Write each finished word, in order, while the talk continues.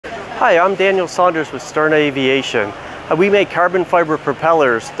Hi, I'm Daniel Saunders with Sterna Aviation. We make carbon fiber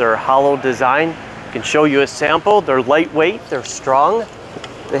propellers. They're hollow design. I can show you a sample. They're lightweight, they're strong.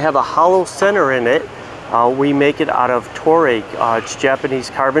 They have a hollow center in it. We make it out of torque. It's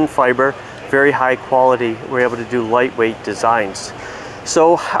Japanese carbon fiber, very high quality. We're able to do lightweight designs.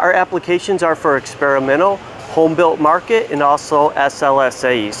 So our applications are for experimental, home-built market, and also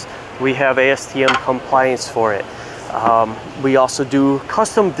SLSAs. We have ASTM compliance for it. We also do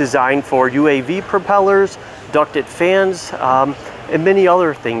custom design for UAV propellers, ducted fans, and many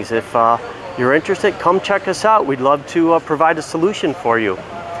other things. If you're interested, come check us out. We'd love to provide a solution for you.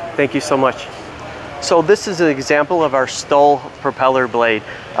 Thank you so much. So this is an example of our Stoll propeller blade.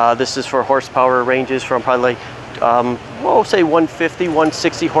 This is for horsepower ranges from probably we'll say 150,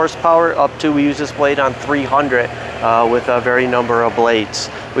 160 horsepower up to, we use this blade on 300 with a very number of blades.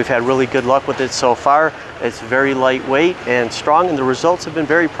 We've had really good luck with it so far. It's very lightweight and strong, and the results have been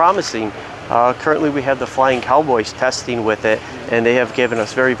very promising. Currently we have the Flying Cowboys testing with it, and they have given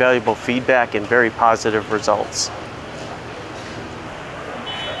us very valuable feedback and very positive results.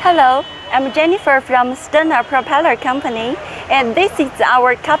 Hello, I'm Jennifer from Sterna Propeller company, and this is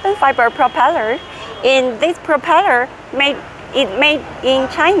our carbon fiber propeller. In this propeller, made in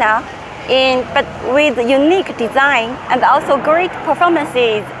China, but with unique design and also great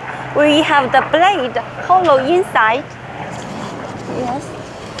performances. We have the blade hollow inside. Yes.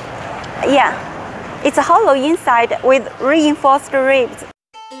 Yeah, it's a hollow inside with reinforced ribs.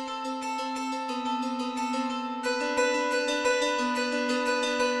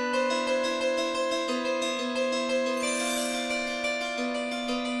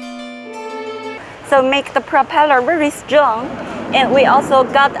 So make the propeller very strong, and we also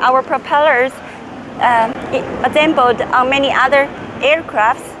got our propellers assembled on many other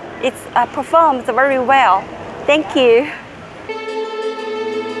aircrafts. It performs very well. Thank you.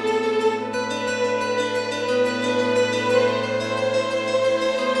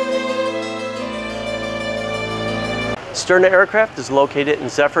 Sterna Aircraft is located in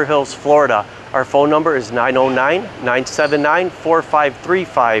Zephyrhills, Florida. Our phone number is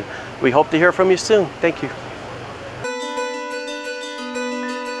 909-979-4535. We hope to hear from you soon. Thank you.